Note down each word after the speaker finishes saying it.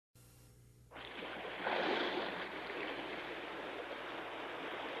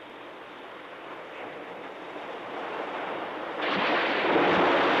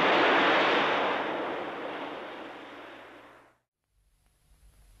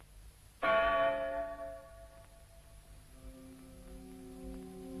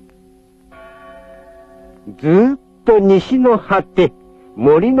ずーっと西の果て、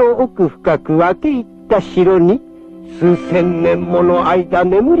森の奥深く分け入った城に、数千年もの間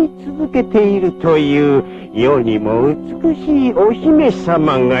眠り続けているという世にも美しいお姫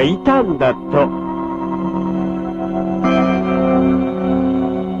様がいたんだと。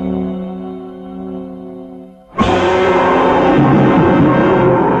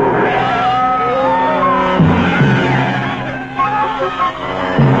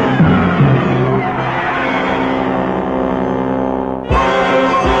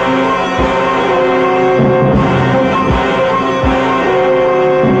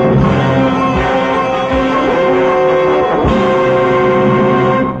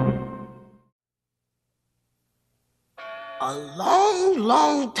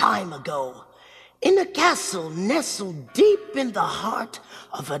In a castle nestled deep in the heart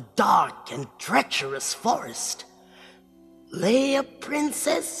of a dark and treacherous forest, lay a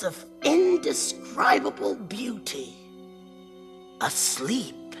princess of indescribable beauty,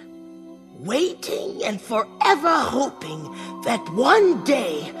 asleep, waiting and forever hoping that one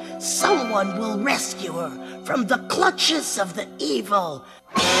day someone will rescue her from the clutches of the evil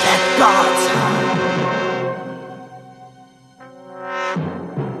that guards her.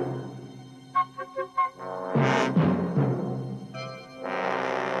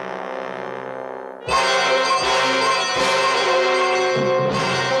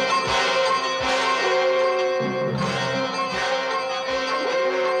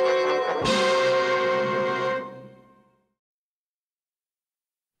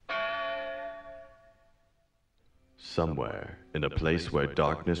 Somewhere, in a place where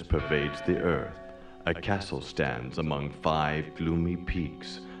darkness pervades the earth, a castle stands among 5 gloomy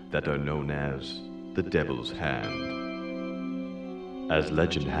peaks that are known as the Devil's Hand. As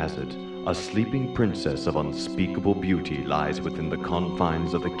legend has it, a sleeping princess of unspeakable beauty lies within the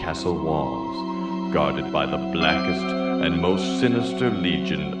confines of the castle walls, guarded by the blackest and most sinister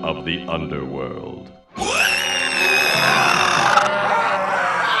legion of the underworld.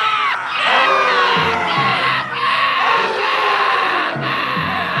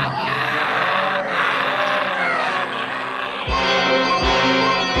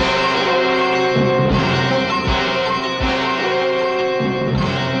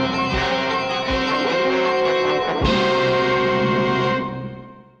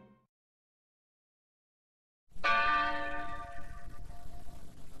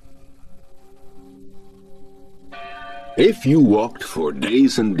 If you walked for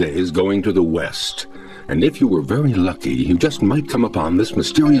days and days going to the west, and if you were very lucky, you just might come upon this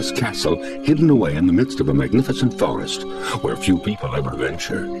mysterious castle hidden away in the midst of a magnificent forest where few people ever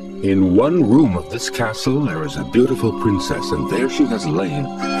venture. In one room of this castle there is a beautiful princess, and there she has lain,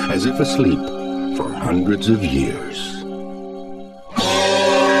 as if asleep, for hundreds of years.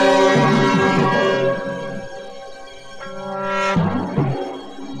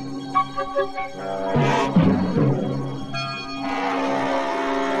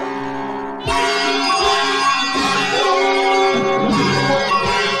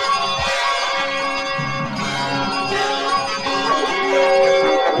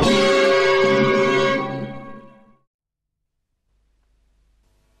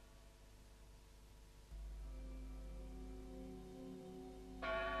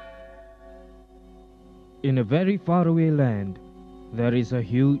 In a very faraway land, there is a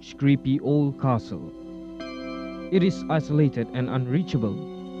huge, creepy old castle. It is isolated and unreachable,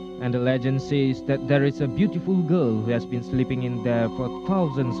 and the legend says that there is a beautiful girl who has been sleeping in there for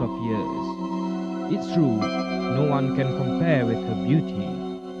thousands of years. It's true, no one can compare with her beauty.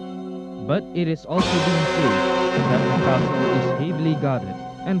 But it is also being said that the castle is heavily guarded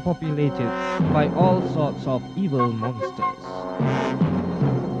and populated by all sorts of evil monsters.